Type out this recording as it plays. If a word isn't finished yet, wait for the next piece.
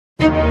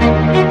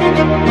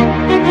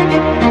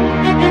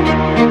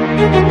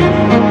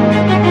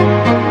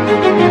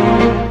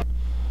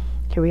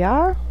Here we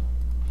are.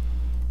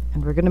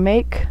 And we're gonna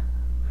make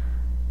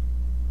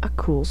a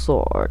cool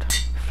sword.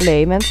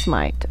 Flame and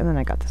Smite. And then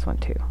I got this one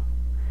too.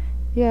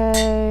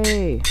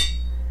 Yay!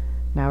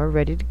 Now we're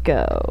ready to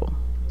go.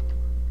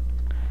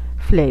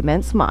 Flame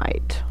and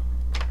Smite.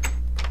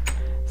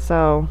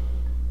 So,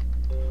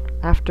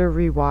 after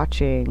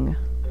rewatching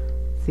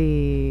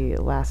the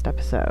last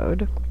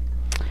episode,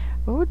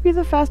 what would be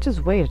the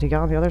fastest way to get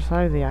on the other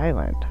side of the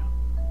island?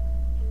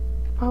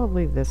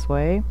 Probably this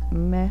way.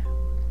 Meh-ish.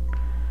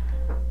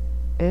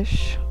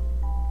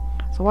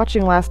 So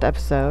watching last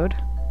episode,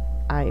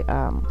 I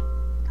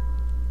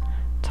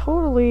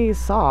totally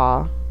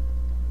saw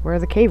where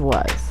the cave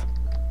was.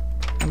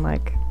 I'm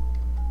like,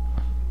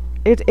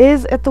 it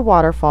is at the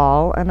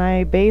waterfall, and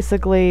I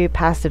basically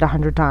passed it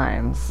 100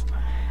 times.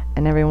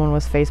 And everyone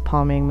was face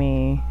palming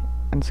me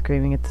and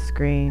screaming at the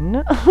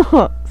screen.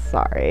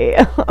 Sorry.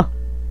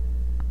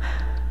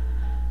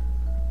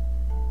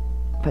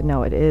 But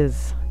no, it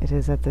is. It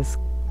is at this.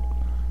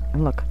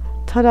 And look.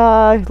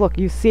 Ta-da! Look,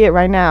 you see it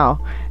right now.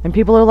 And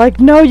people are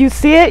like, no, you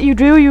see it? You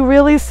do? You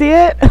really see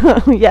it?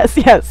 Yes,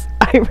 yes.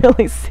 I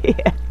really see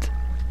it.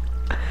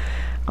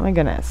 Oh my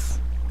goodness.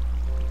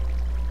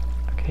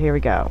 Okay, here we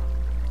go.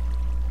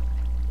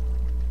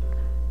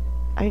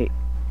 I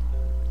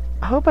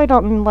hope I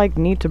don't, like,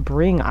 need to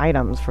bring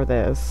items for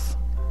this.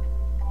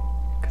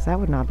 Because that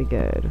would not be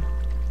good.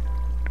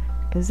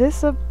 Is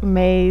this a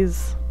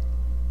maze?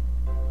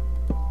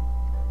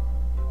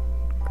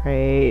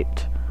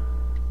 Great.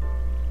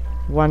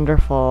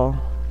 Wonderful.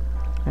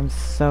 I'm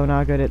so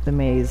not good at the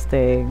maze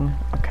thing.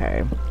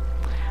 Okay.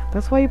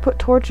 That's why you put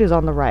torches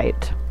on the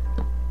right.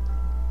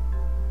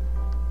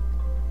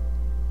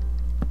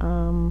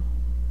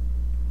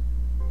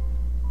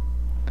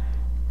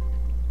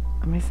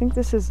 I think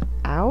this is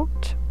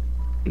out.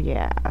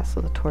 Yeah,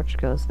 so the torch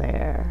goes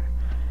there.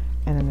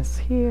 And then it's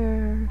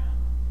here.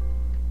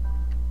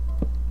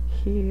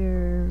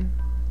 Here.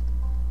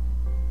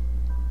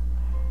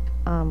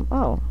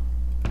 Oh.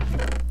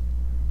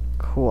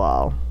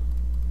 Cool.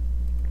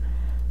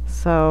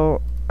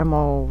 So, I'm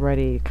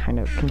already kind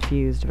of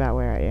confused about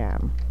where I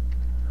am.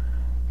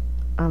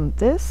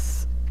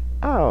 This?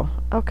 Oh,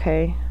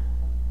 okay.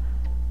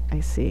 I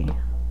see.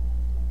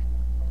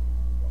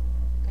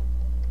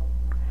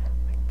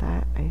 Like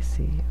that, I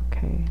see.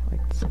 Okay,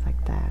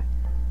 like that.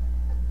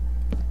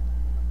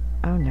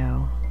 Oh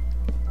no.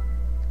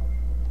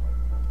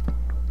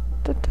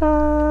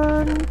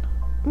 Ta-da!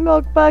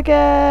 Milk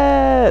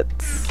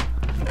buckets!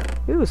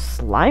 Ooh,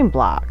 slime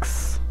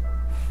blocks.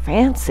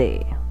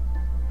 Fancy.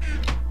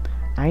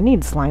 I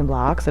need slime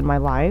blocks in my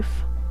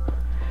life.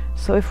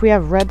 So if we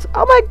have reds...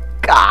 Oh my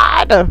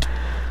god!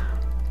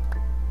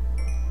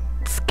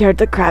 Scared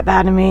the crap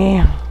out of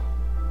me.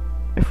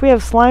 If we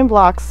have slime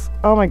blocks...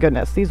 Oh my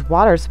goodness, these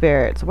water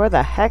spirits. Where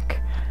the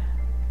heck?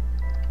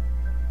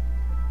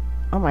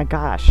 Oh my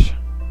gosh.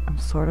 I'm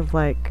sort of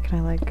like... Can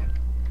I like...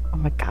 Oh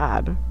my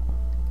god.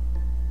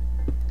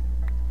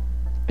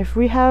 If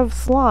we have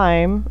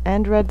slime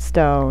and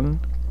redstone,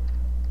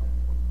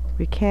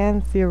 we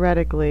can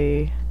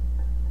theoretically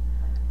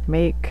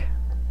make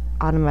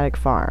automatic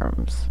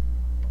farms.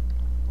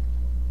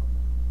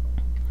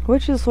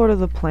 Which is sort of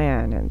the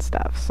plan and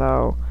stuff,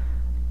 so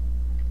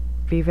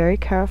be very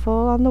careful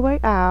on the way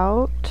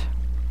out.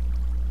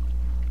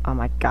 Oh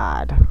my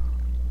god.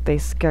 They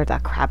scared the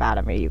crap out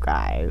of me, you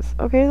guys.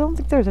 Okay, I don't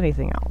think there's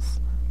anything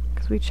else,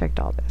 because we checked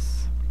all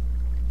this.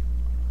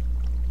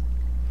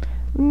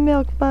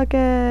 Milk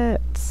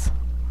buckets!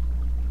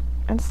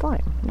 And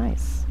slime.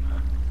 Nice.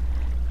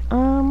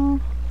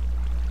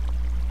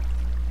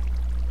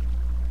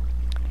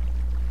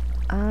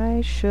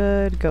 I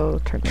should go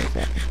turn these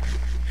in.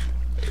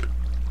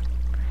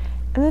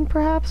 And then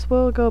perhaps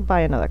we'll go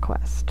buy another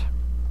quest.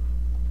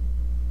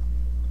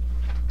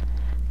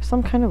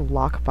 Some kind of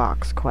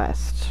lockbox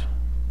quest.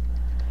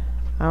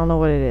 I don't know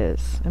what it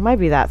is. It might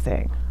be that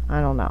thing.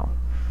 I don't know.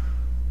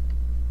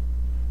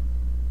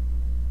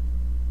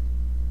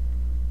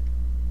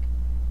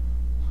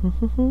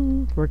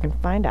 We're gonna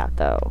find out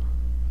though.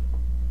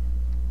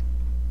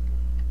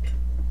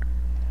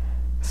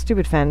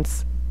 Stupid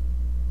fence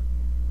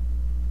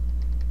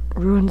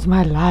ruins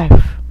my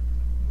life.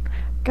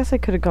 Guess I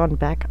could have gone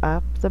back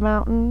up the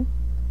mountain.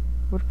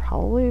 Would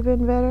probably have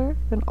been better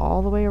than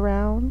all the way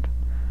around.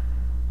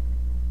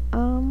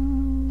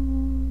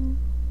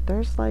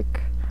 There's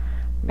like,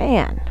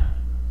 man.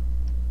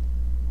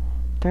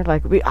 They're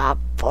like, we are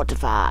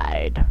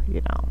fortified,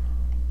 you know.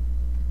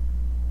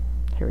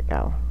 Here we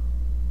go.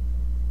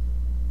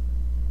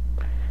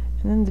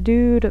 And then the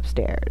dude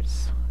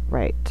upstairs.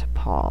 Right,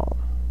 Paul.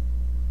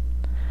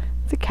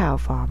 The cow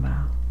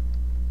farmer.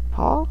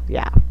 Paul?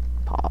 Yeah,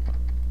 Paul.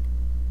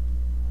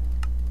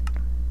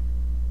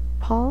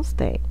 Paul's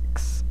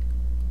thanks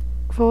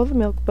for the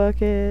milk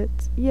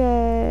buckets.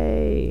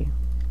 Yay!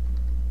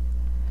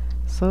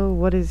 So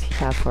what does he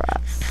have for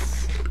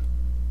us?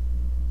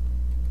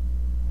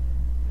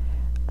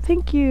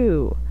 Thank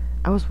you.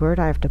 I was worried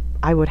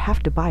I would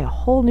have to buy a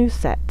whole new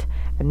set,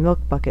 and milk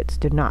buckets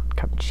do not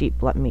come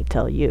cheap, let me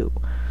tell you.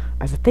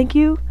 As a thank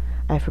you,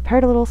 I have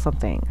prepared a little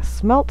something.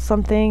 Smelt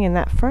something in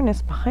that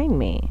furnace behind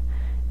me,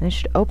 and it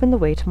should open the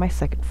way to my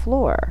second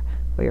floor,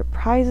 where your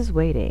prize is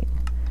waiting.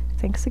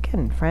 Thanks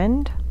again,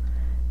 friend.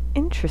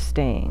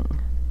 Interesting.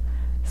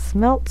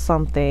 Smelt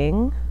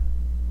something.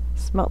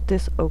 Smelt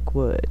this oak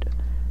wood.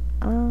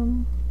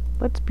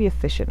 Let's be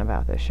efficient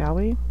about this, shall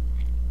we?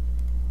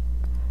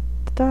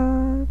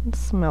 Done.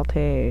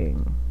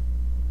 Smelting.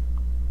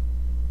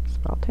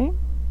 Smelting?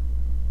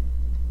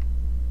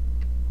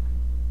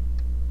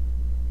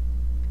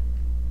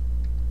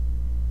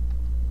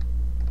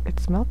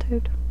 It's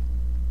melted.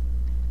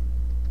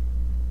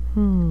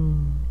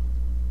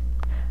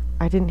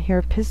 I didn't hear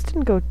a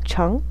piston go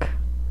chunk.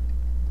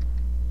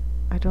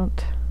 I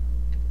don't...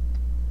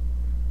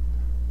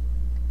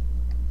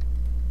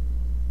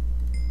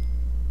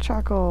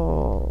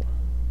 Charcoal.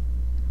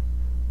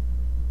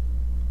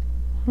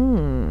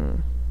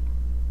 I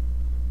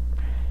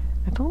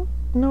don't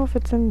know if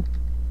it's in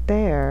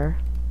there.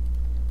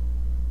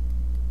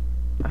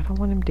 I don't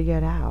want him to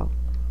get out.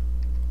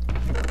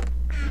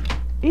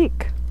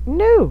 Eek!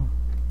 No!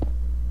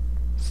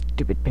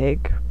 Stupid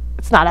pig.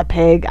 It's not a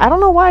pig. I don't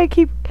know why I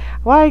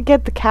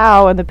get the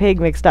cow and the pig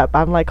mixed up.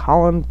 I'm like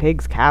calling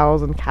pigs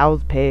cows and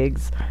cows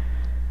pigs.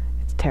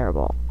 It's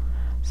terrible.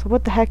 So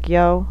what the heck,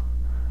 yo?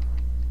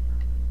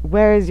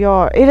 Where is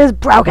your... It is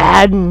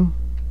broken!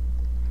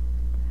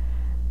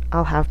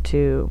 I'll have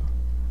to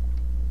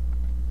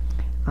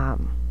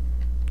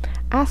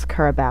ask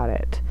her about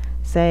it.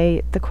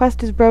 Say, the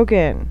quest is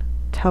broken.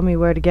 Tell me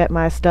where to get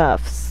my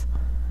stuffs.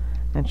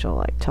 And she'll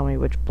like tell me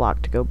which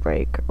block to go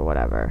break or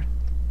whatever.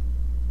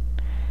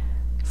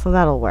 So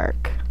that'll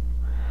work.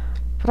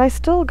 But I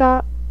still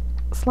got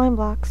slime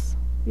blocks.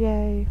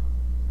 Yay.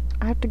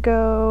 I have to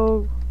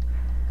go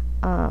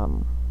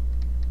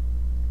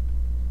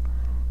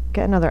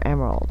get another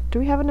emerald. Do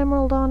we have an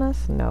emerald on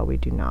us? No, we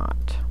do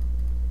not.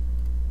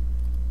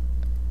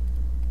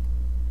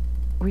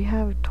 We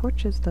have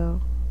torches though.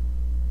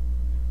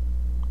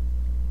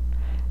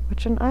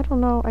 Which, I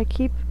don't know, I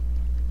keep...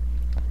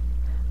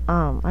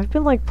 I've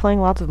been like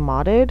playing lots of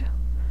modded,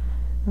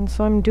 and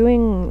so I'm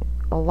doing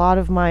a lot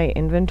of my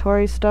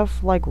inventory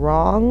stuff like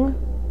wrong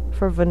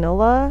for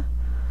vanilla.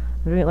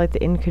 I'm doing it like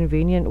the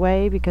inconvenient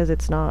way because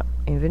it's not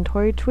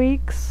inventory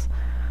tweaks.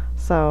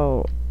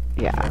 So,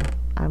 yeah.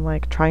 I'm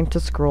like trying to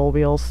scroll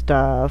wheel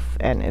stuff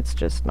and it's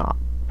just not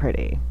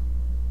pretty.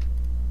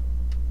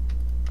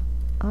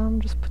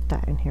 Just put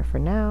that in here for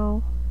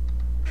now.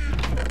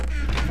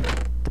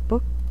 The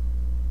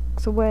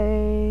books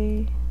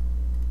away.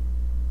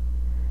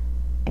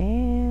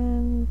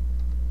 And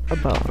a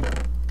bone.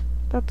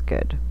 That's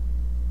good.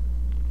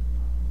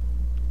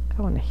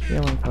 I want a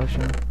healing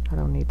potion. I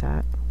don't need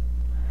that.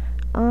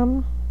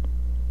 Oh,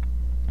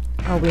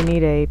 we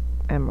need a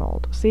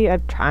emerald. See,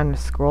 I'm trying to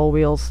scroll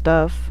wheel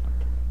stuff.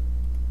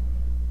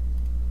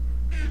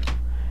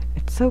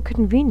 It's so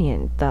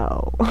convenient,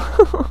 though.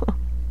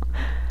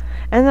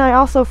 And I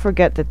also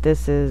forget that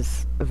this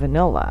is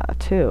vanilla,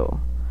 too.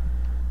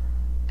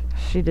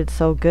 She did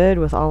so good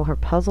with all her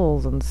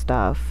puzzles and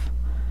stuff.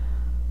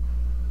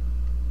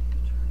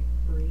 Try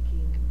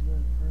breaking the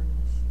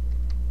furnace.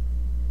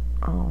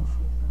 Oh.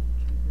 See if that'll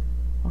trigger.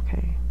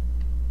 Okay.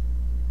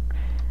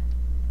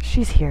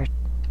 She's here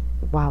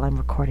while I'm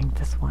recording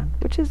this one,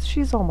 which is,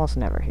 she's almost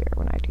never here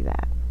when I do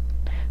that.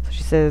 So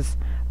she says,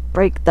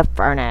 break the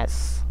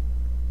furnace.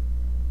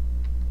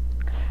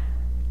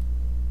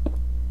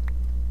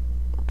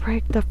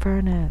 Break the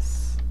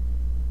furnace.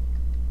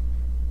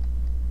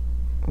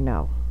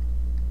 No.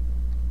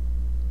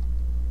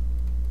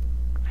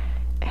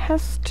 It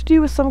has to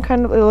do with some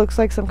kind of, it looks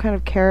like some kind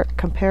of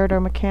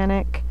comparator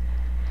mechanic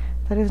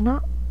that is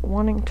not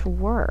wanting to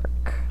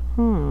work.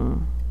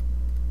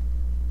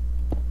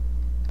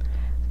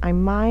 I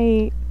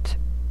might,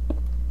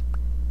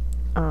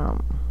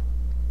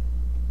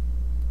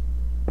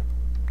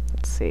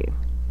 let's see.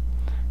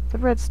 The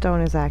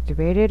redstone is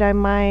activated. I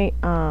might,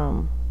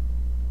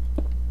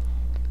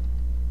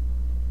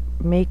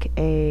 make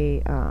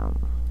a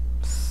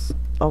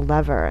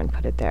lever and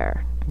put it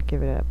there and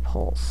give it a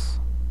pulse.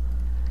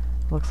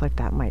 Looks like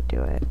that might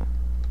do it.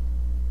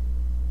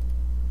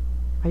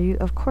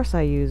 Of course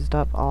I used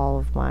up all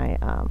of my,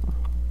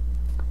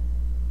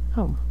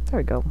 oh, there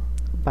we go.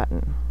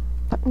 Button.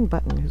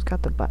 Button. Who's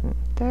got the button?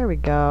 There we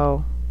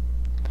go.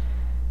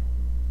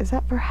 Is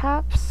that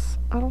perhaps,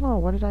 I don't know,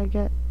 what did I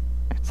get?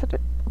 It said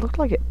it looked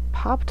like it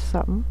popped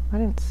something. I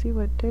didn't see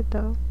what it did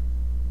though.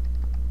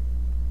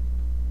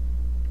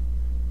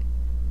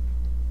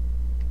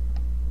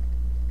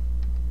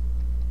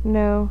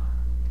 No.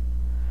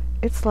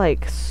 It's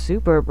like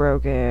super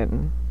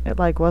broken. It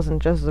like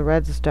wasn't just the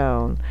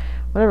redstone.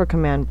 Whatever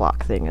command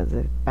block thing is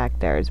back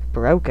there is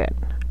broken.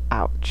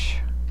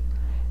 Ouch.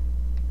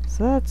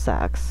 So that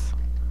sucks.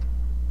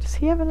 Does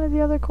he have any of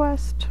the other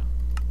quest?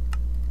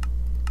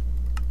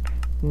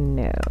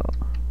 No.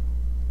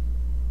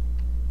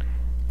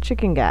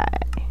 Chicken guy.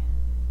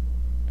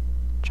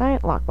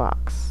 Giant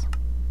lockbox.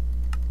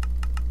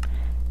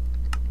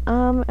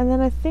 And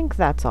then I think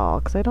that's all,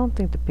 because I don't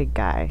think the big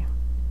guy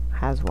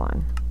has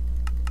one.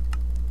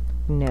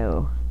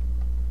 No.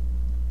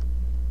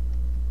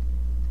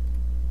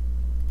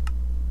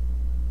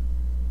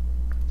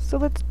 So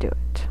let's do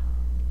it.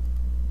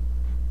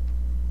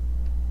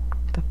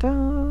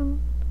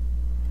 Dun-dun.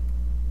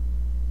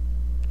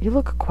 You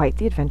look quite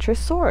the adventurous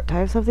sort. I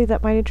have something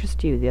that might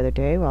interest you. The other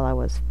day, while I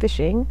was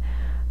fishing,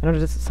 I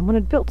noticed that someone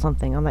had built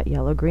something on that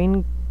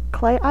yellow-green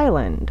clay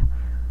island.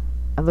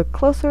 I looked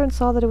closer and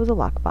saw that it was a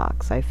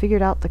lockbox. I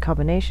figured out the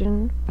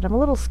combination, but I'm a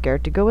little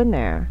scared to go in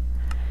there.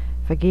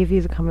 If I gave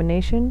you the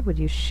combination, would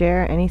you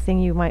share anything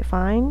you might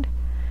find?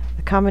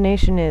 The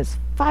combination is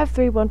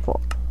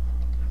 5314.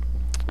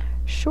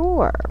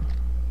 Sure.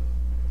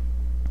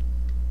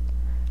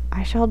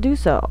 I shall do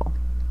so.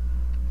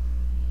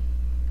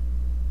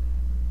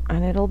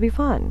 And it'll be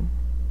fun.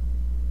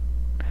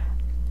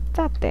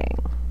 That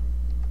thing.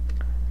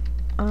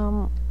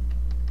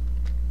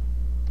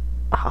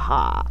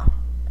 Haha.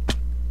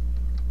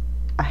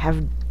 I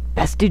have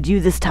bested you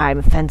this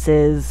time,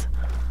 fences.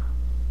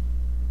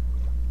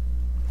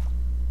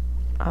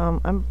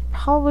 I'm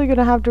probably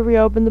gonna have to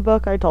reopen the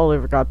book. I totally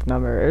forgot the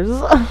numbers.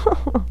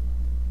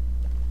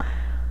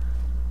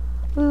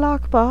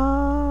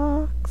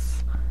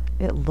 Lockbox.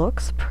 It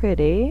looks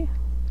pretty.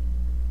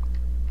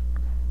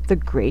 The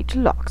Great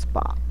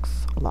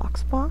Lockbox.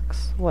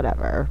 Lockbox?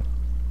 Whatever.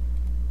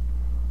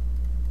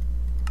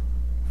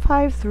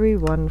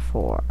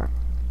 5314.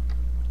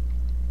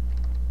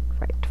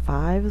 Right,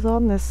 5 is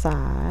on this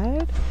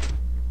side.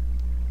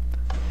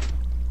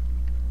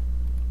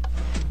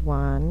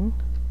 1,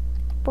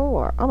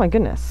 4. Oh my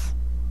goodness.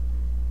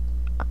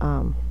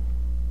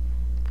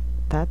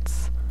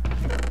 That's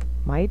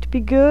might be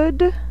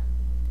good.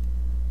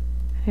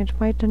 It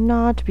might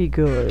not be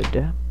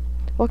good.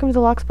 Welcome to the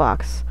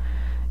Lockbox.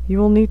 You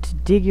will need to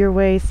dig your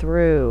way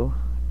through.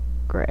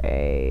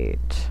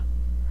 Great.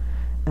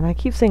 And I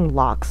keep saying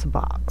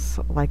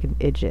Lockbox like an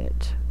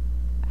idiot.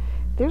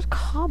 There's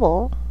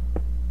cobble.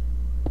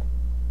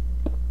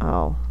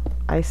 Oh,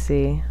 I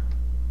see.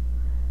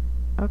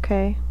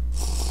 Okay.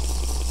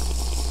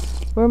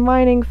 We're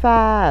mining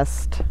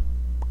fast.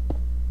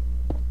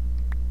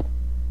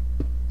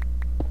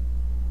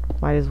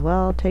 Might as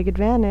well take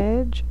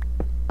advantage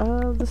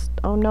of this.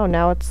 Oh no,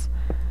 now it's...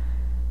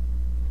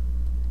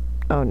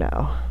 Oh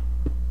no.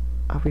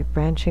 Are we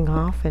branching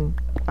off and...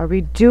 Are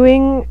we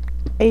doing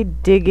a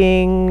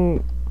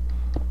digging...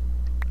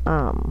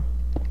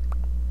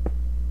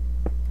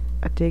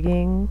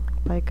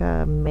 like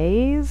a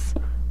maze?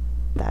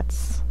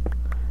 That's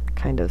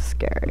kind of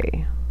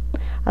scary.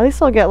 At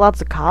least I'll get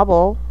lots of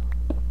cobble.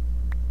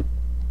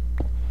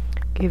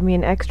 Give me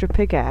an extra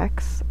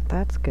pickaxe.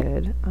 That's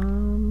good.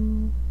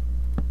 I'm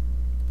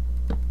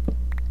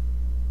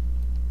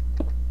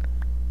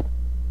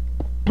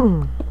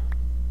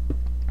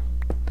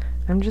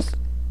just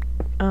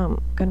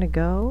gonna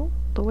go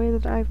the way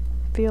that I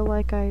feel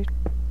like I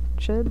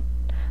should.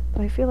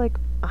 But I feel like,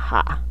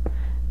 aha,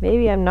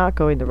 maybe I'm not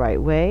going the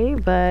right way,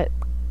 but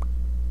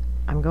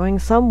I'm going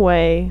some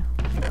way.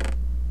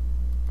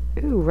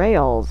 Ooh,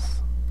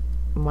 rails.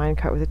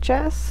 Minecart with a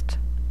chest.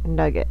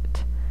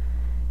 Nugget.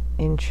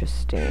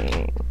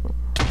 Interesting.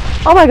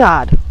 Oh my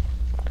god!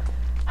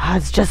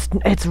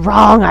 It's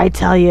wrong, I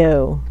tell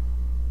you.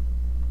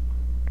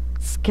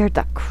 Scared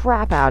the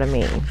crap out of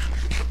me.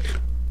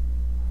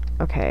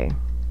 Okay.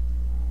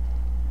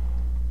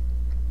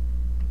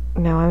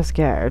 Now I'm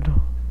scared.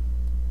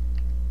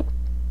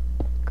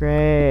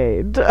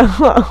 Great.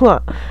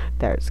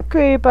 There's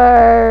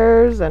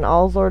creepers and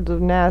all sorts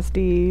of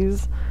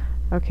nasties.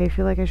 Okay, I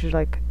feel like I should,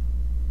 like...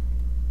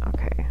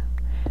 Okay.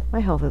 My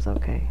health is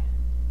okay.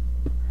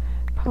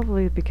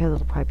 Probably because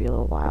it'll probably be a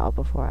little while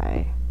before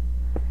I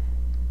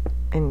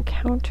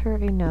encounter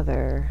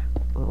another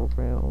little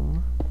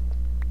room.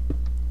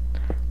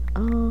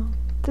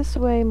 This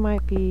way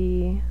might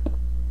be...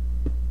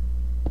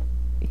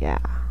 Yeah.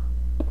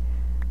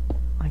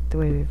 Like the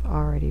way we've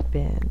already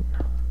been.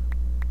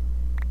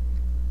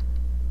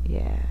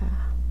 Yeah.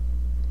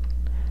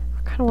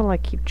 I kind of want to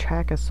like keep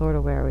track of sort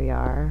of where we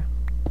are.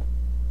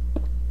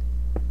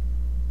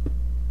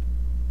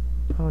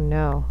 Oh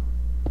no.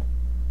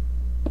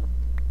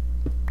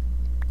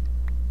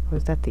 Or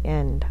is that the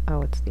end?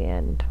 Oh, it's the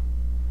end.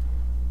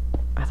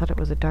 I thought it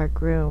was a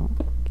dark room.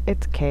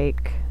 It's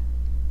cake.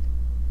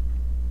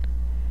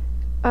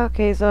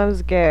 Okay, so I'm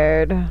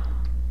scared.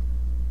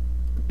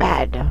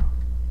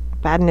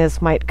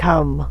 Badness might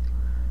come.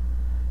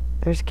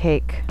 There's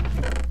cake.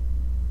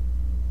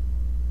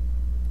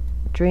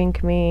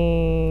 Drink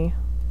me.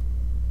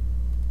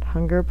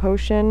 Hunger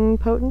potion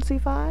potency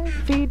 5?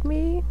 Feed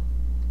me?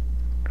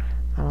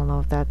 I don't know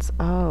if that's...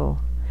 Oh.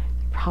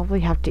 You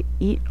probably have to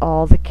eat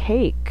all the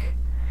cake.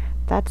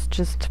 That's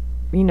just,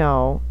 you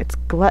know, it's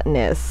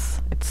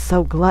gluttonous. It's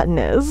so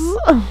gluttonous.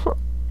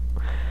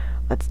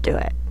 Let's do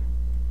it.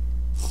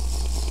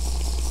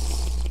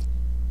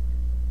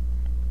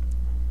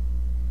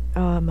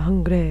 Oh, I'm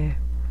hungry.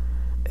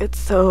 I'm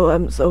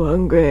so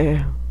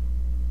hungry.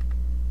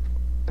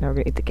 Now we're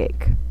gonna eat the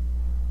cake.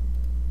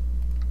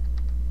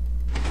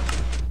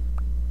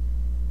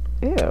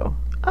 Ew.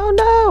 Oh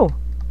no!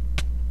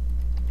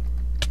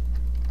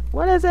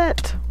 What is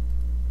it?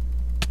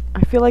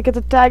 I feel like it's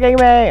attacking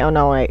me. Oh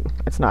no, wait.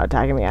 It's not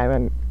attacking me.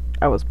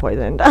 I was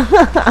poisoned.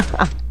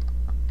 Ah.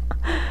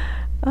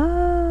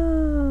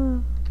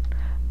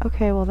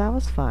 Okay, well that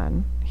was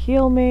fun.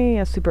 Heal me.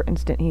 A super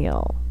instant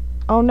heal.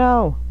 Oh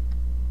no.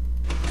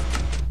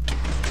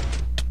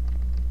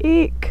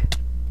 Eek.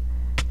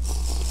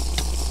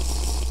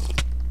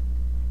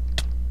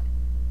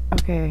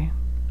 Okay.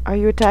 Are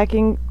you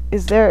attacking?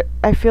 Is there...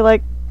 I feel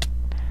like...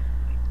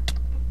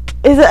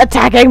 Is it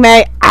attacking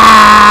me?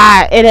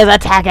 Ah! It is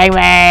attacking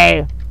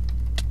me!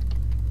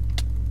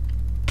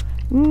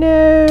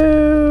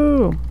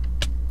 No!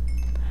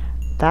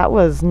 That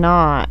was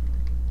not...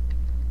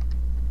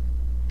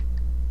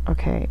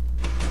 Okay.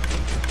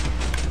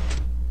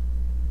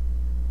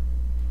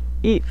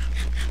 Eat.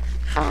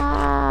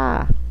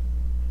 Ah!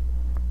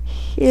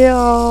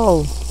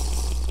 Heal!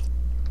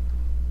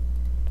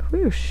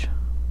 Whoosh.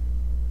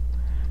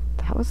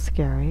 That was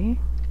scary.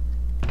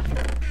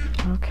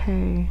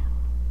 Okay.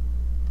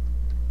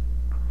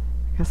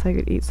 I guess I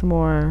could eat some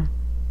more.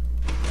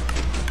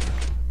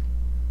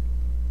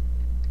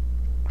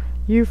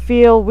 You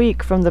feel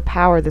weak from the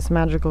power this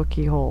magical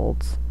key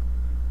holds.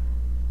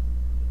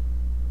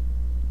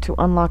 To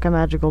unlock a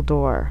magical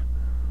door.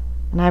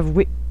 And I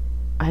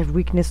have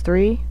weakness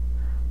 3?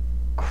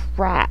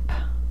 Crap.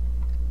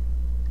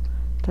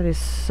 That is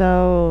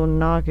so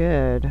not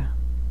good.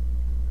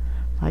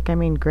 Like, I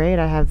mean, great,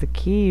 I have the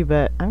key,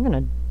 but I'm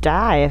gonna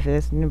die if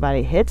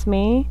anybody hits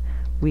me.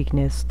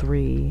 Weakness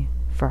 3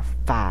 for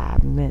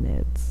 5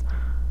 minutes.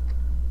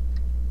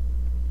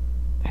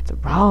 It's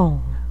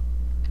wrong.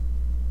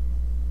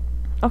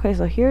 Okay,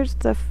 so here's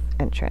the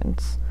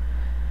entrance.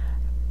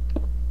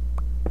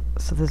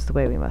 So this is the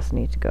way we must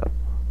need to go.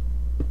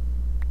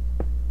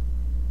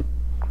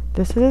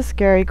 This is a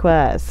scary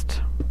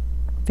quest.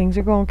 Things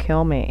are gonna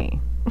kill me.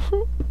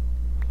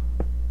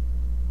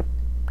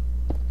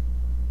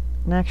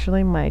 And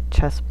actually my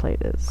chest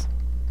plate is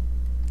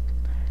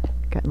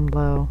getting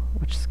low,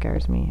 which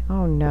scares me.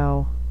 Oh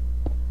no.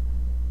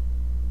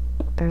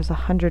 There's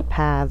 100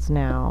 paths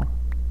now.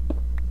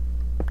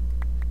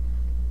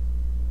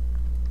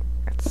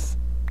 It's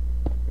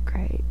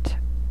great.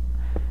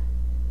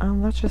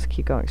 Let's just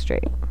keep going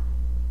straight.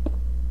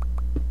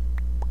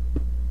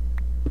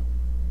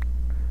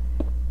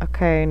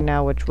 Okay,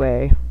 now which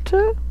way?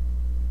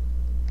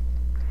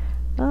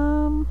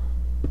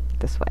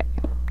 This way.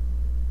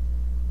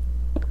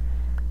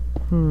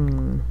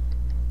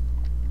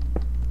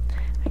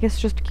 I guess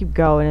just keep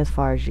going as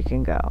far as you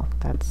can go.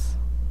 That's...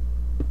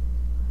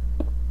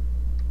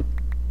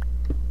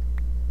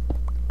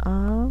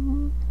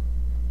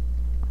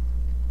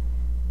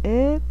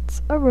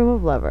 It's a room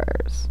of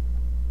levers.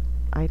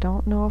 I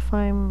don't know if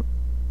I'm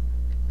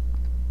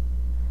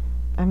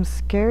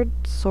scared,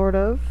 sort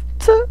of,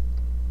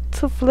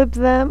 to flip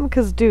them,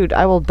 because, dude,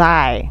 I will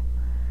die.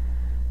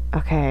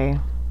 Okay.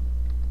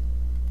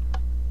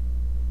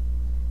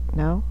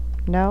 No?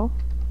 No?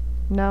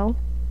 No?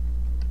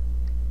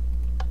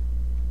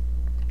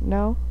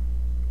 No?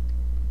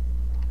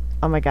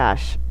 Oh my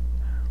gosh.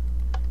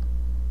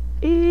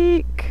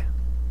 Eek!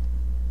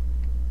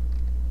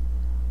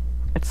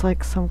 It's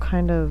like some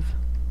kind of...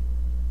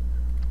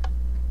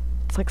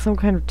 It's like some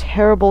kind of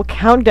terrible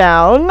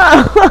countdown.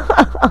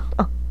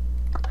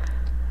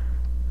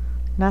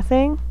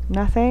 Nothing?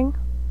 Nothing?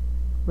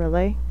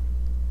 Really?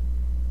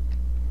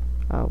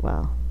 Oh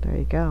well, there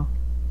you go.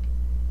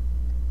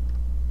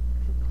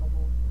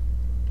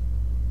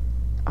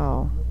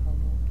 Oh.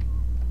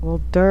 Well,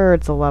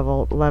 it's a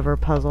lever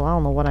puzzle. I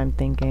don't know what I'm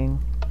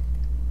thinking.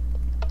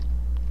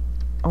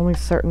 Only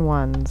certain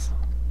ones.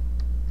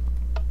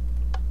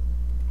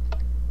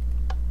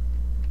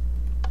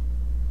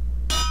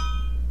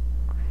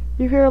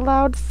 You hear a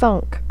loud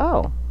thunk.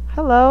 Oh,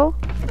 hello.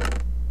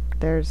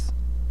 There's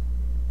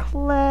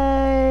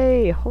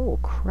clay. Oh,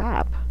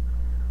 crap.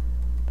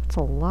 That's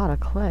a lot of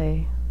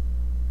clay.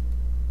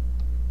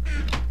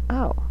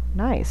 Oh,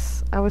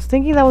 nice. I was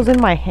thinking that was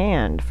in my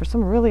hand for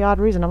some really odd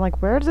reason. I'm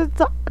like, where's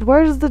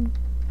the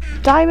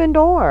diamond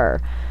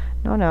ore?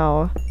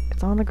 No,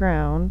 it's on the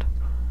ground.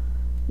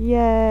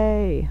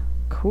 Yay.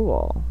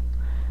 Cool.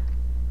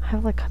 I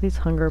have like these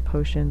hunger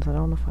potions. I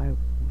don't know if I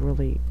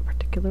really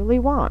particularly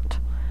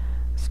want.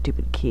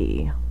 Stupid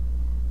key.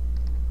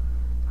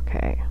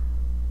 Okay.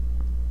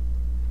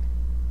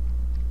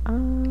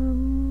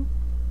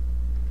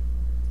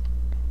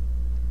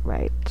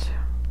 Right.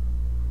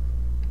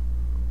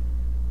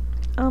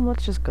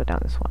 Let's just go down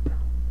this one.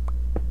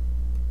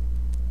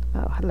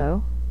 Oh,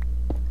 hello.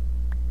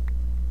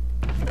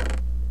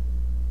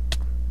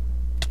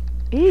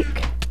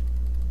 Eek!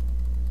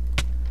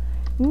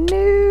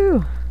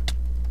 No!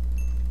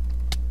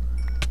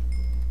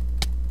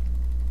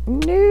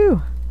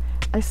 No!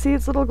 I see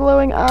its little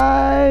glowing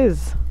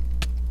eyes!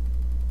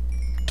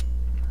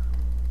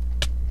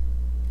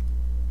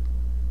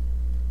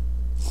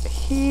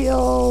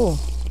 Heal!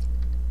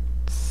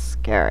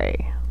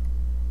 Scary.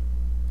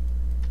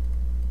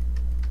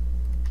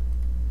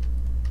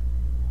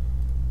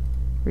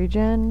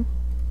 Regen.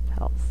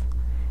 Health.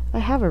 I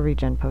have a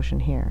regen potion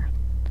here.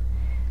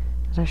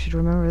 That I should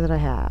remember that I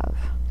have.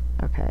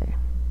 Okay.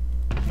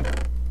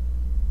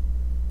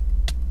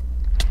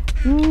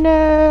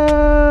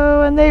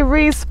 No! And they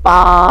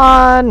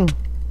respawn!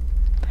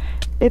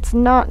 It's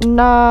not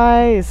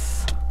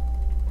nice!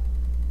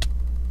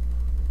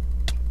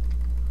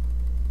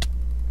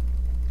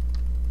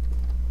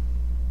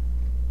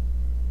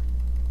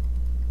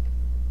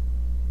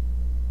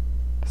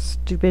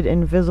 Stupid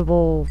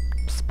invisible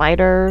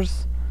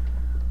spiders.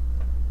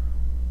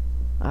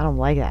 I don't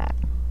like that.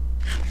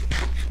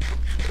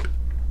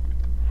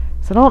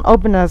 So don't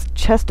open a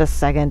chest a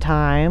second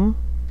time.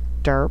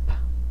 Derp.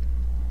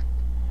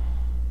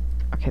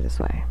 Okay, this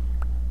way.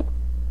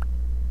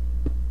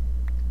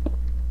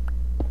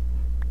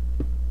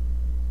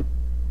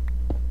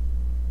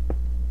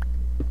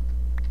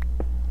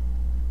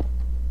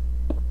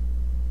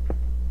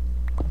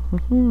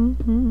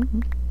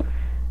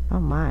 Oh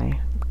my.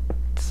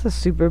 This is a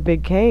super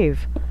big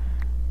cave.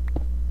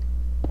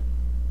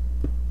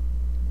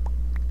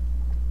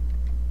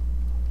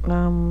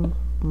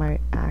 My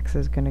axe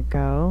is gonna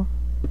go.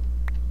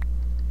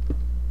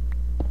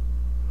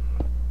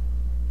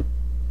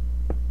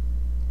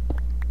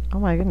 Oh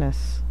my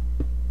goodness.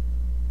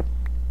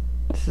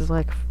 This is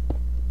like...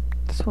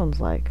 This one's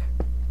like...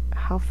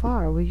 How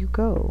far will you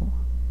go?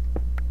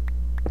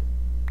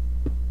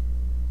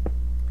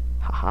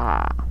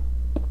 Haha.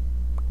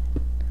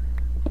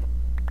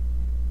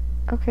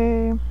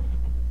 Okay.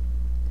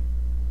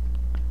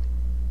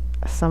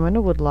 Summon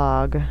a wood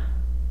log.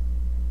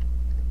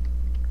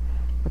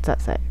 What's that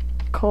say?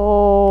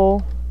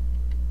 Coal...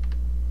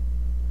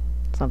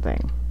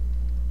 Something.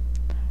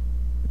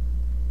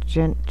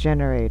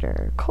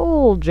 Generator.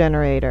 Coal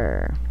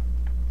generator.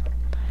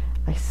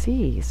 I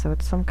see. So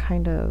it's some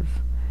kind of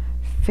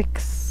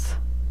fix.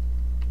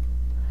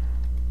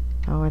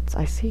 Oh, it's...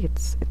 I see.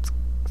 It's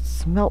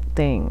smelt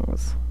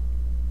things.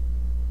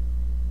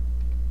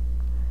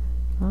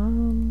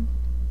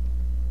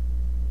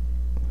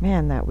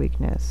 Man, that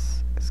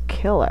weakness is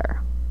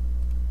killer.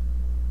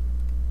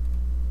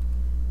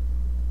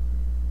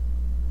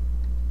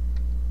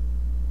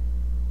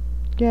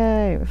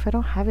 Yay, if I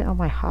don't have it on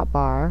my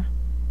hotbar.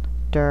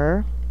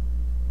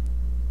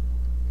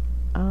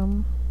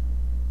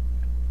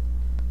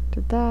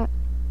 Did that?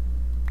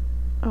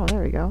 Oh,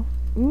 there we go.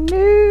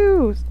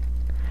 No!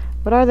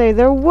 What are they?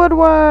 They're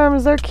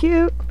woodworms! They're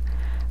cute!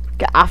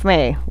 Get off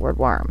me,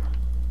 woodworm.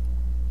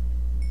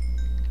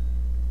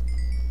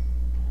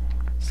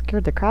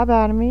 Scared the crap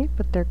out of me,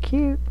 but they're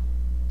cute.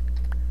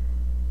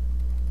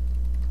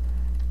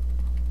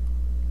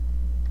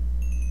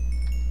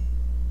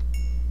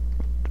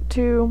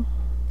 Two.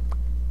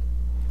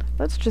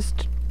 Let's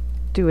just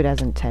do it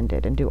as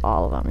intended and do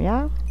all of them,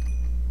 yeah?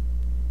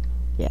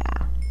 Yeah.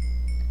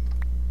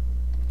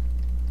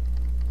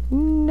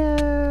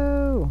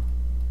 No!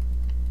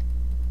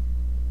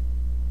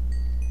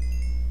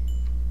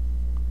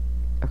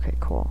 Okay,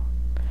 cool.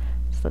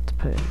 So let's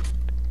put it...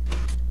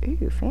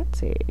 Ooh,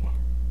 fancy.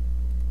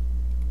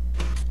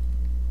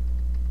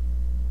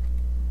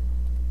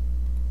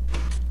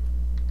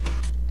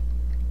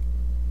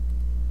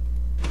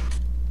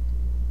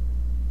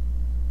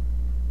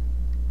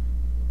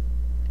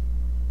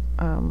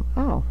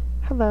 Oh,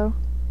 hello.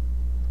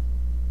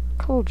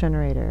 Coal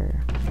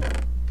generator.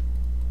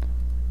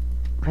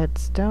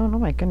 Redstone. Oh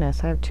my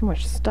goodness, I have too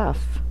much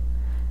stuff.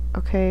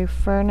 Okay,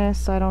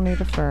 furnace. I don't need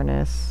a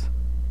furnace.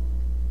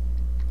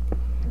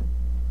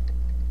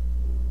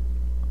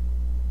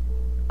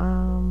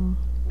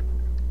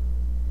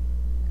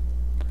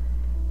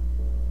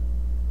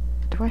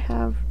 Do I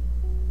have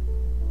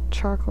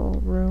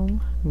charcoal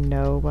room?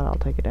 No, but I'll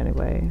take it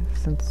anyway,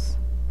 since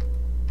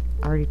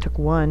I already took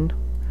one.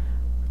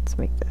 Let's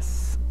make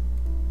this.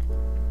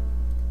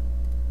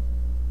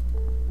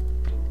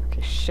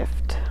 Okay,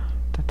 shift.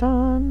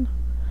 Dun-dun.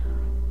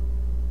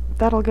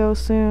 That'll go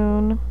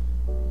soon.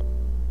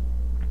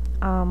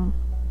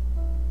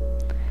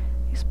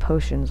 These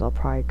potions I'll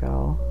probably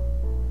go.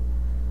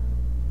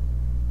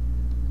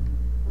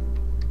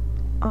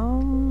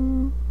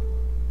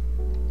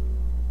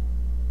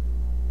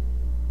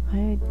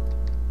 I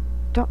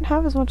don't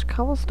have as much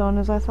cobblestone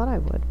as I thought I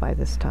would by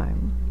this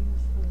time.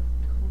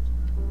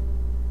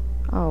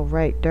 Oh,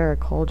 right,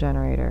 coal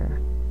generator.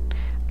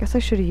 I guess I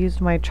should have used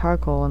my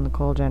charcoal in the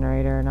coal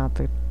generator,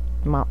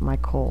 not my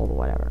coal,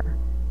 whatever.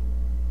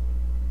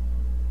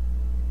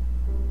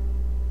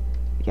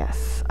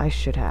 Yes, I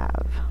should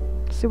have.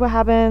 See what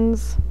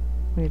happens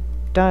when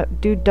you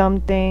do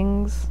dumb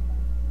things.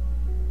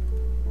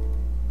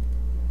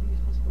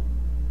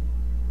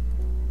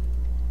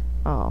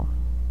 Oh.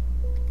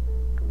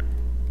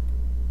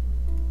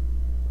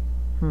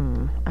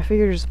 I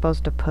figured you're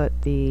supposed to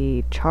put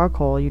the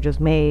charcoal you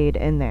just made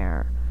in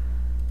there.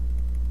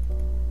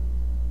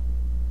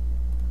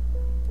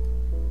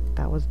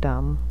 That was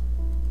dumb.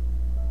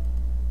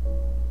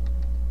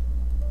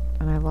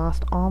 And I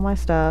lost all my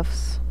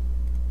stuffs.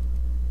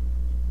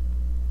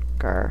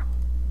 Grr.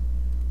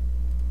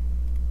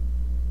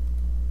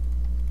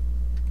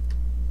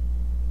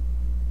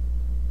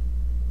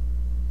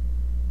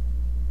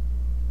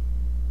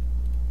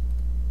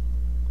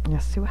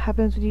 See what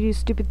happens when you do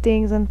stupid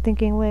things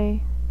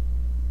unthinkingly.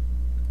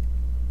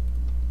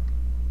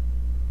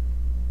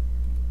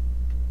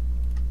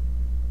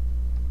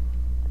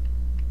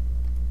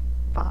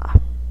 Ah.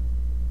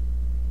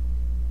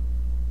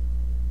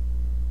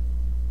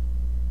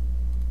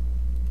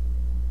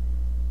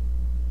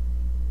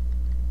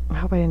 I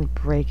hope I didn't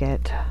break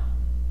it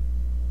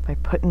by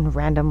putting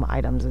random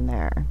items in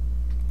there.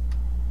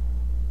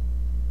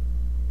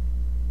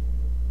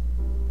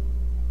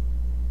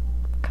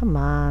 Come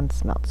on,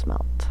 smelt,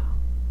 smelt.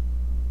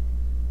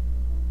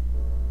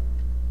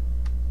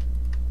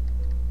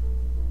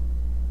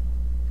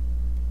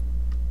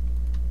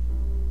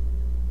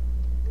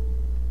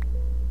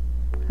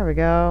 There we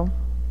go.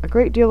 A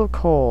great deal of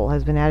coal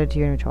has been added to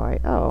your inventory.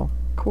 Oh,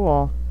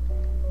 cool.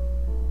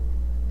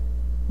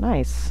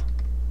 Nice.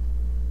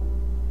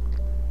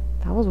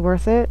 That was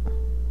worth it.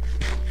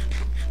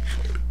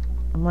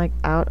 I'm like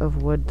out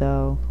of wood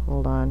though.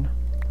 Hold on.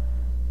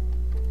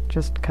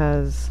 Just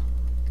 'cause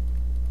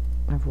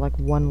I have like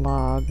one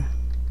log.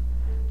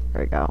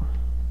 There we go.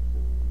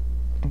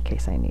 In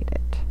case I need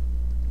it.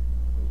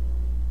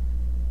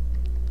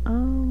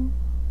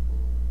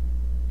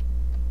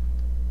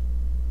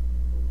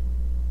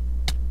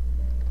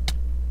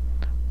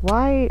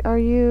 Why are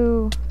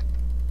you...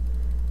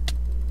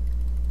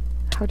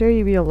 How dare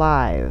you be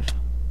alive?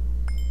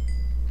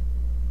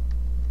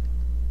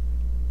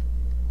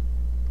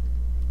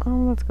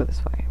 Let's go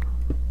this way.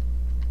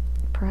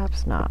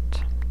 Perhaps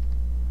not.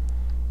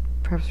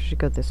 Perhaps we should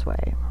go this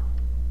way.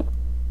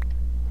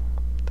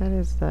 That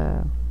is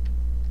the...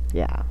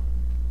 Yeah.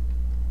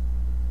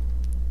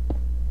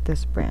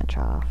 This branch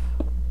off.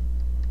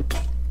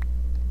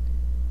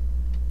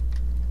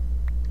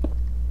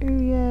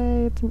 Ooh,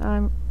 yay, it's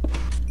an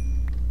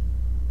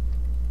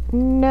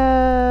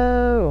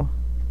No!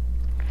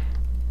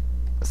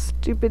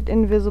 Stupid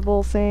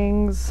invisible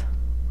things.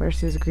 Where's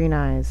his green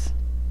eyes?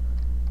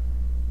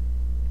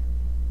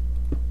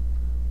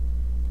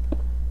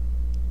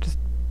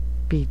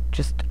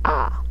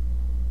 Ah!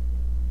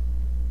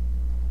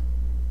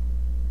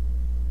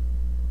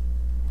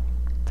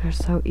 They're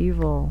so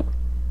evil.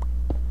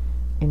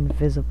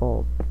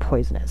 Invisible,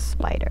 poisonous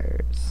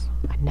spiders.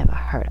 I never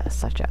heard of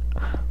such a...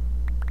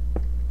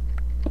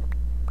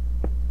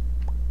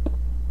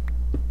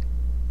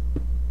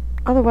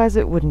 Otherwise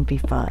it wouldn't be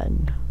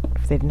fun.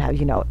 If they didn't have,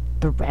 you know,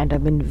 the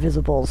random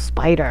invisible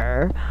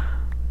spider.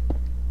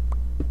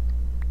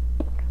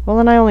 Well,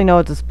 then I only know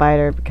it's a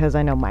spider because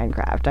I know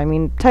Minecraft. I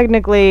mean,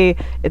 technically,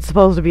 it's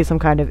supposed to be some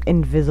kind of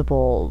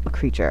invisible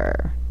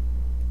creature.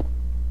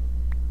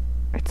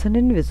 It's an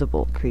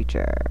invisible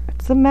creature.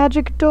 It's a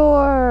magic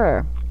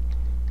door!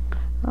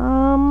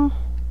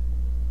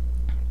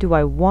 Do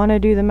I want to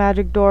do the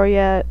magic door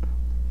yet?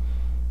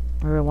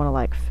 Or do I want to,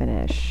 like,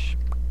 finish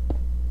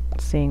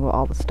seeing what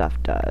all the stuff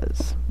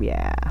does?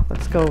 Yeah,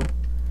 let's go.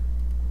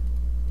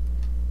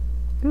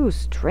 Ooh,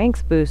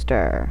 strength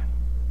booster.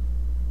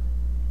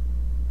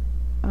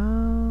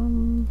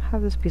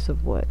 Have this piece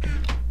of wood.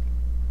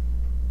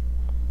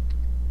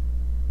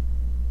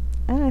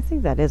 And I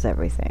think that is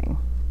everything.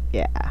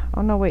 Yeah.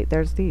 Oh no, wait,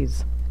 there's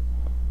these.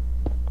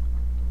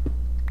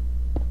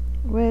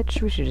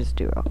 Which we should just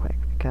do real quick,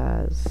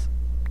 because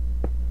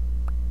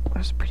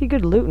there's pretty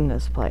good loot in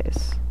this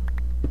place.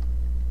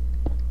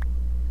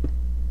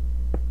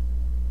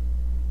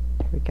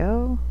 Here we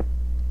go.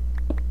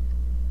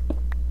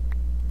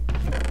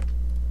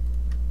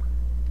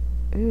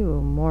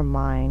 Ooh, more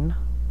mine.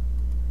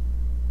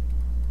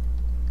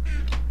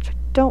 Which I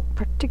don't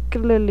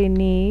particularly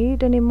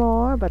need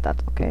anymore, but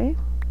that's okay.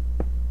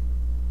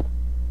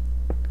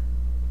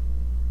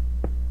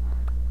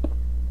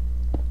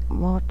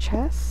 More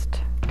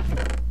chest.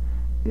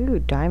 Ooh,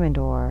 diamond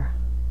ore.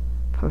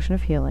 Potion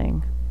of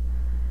healing.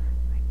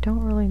 I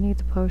don't really need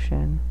the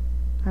potion.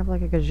 I have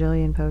like a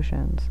gajillion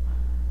potions.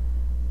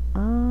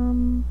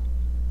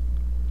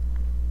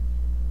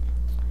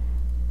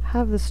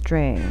 Have the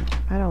string.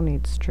 I don't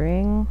need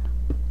string.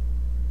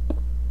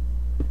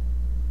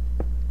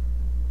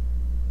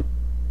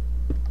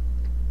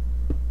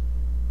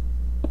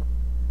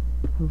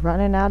 I'm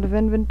running out of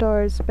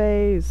inventory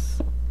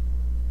space.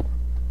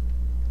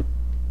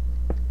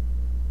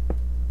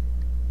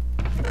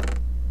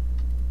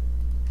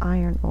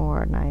 Iron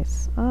ore,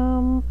 nice.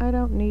 I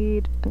don't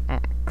need an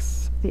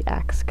axe. The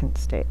axe can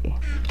stay.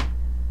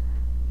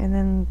 And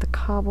then the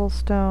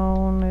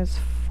cobblestone is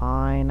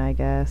fine, I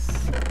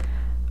guess.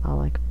 I'll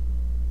like...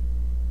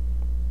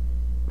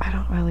 I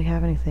don't really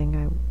have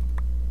anything.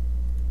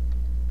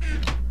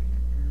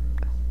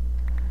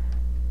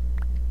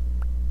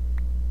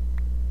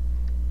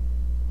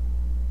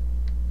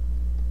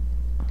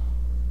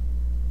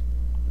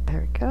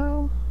 There we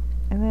go.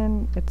 And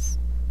then it's...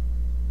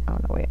 Oh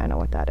no, wait, I know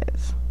what that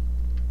is.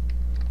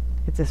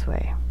 It's this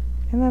way.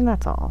 And then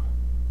that's all.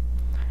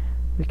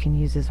 We can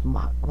use this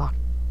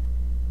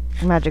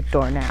magic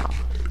door now.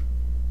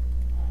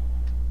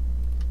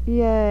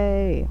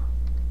 Yay!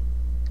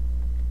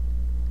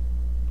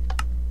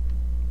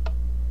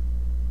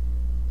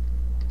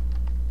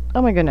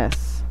 Oh my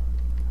goodness.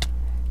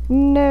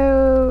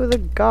 No, the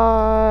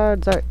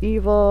guards are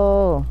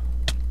evil.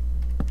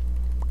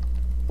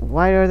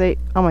 Why are they...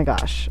 Oh my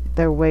gosh.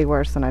 They're way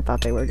worse than I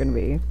thought they were going to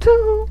be.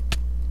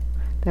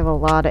 They have a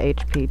lot of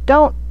HP.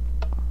 Don't...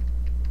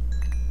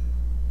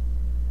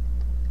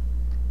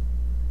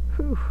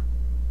 Whew.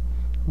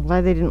 I'm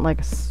glad they didn't, like,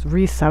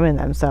 resummon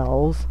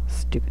themselves.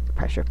 Stupid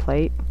pressure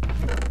plate.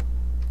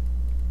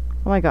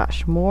 Oh my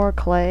gosh. More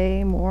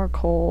clay, more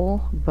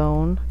coal,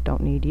 bone.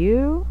 Don't need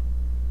you.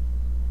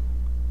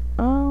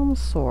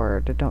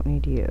 Sword. Don't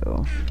need you.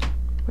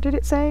 What did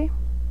it say?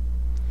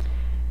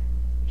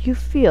 You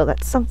feel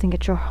that something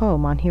at your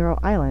home on Hero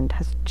Island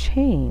has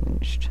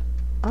changed.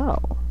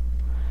 Oh.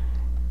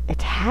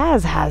 It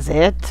has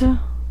it?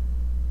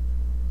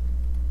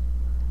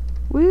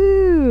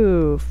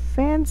 Woo!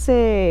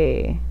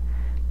 Fancy!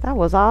 That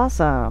was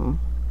awesome.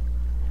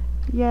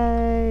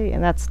 Yay!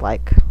 And that's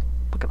like,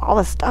 look at all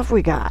the stuff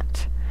we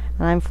got.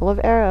 And I'm full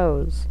of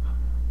arrows.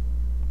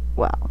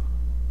 Well,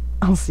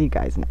 I'll see you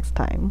guys next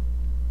time.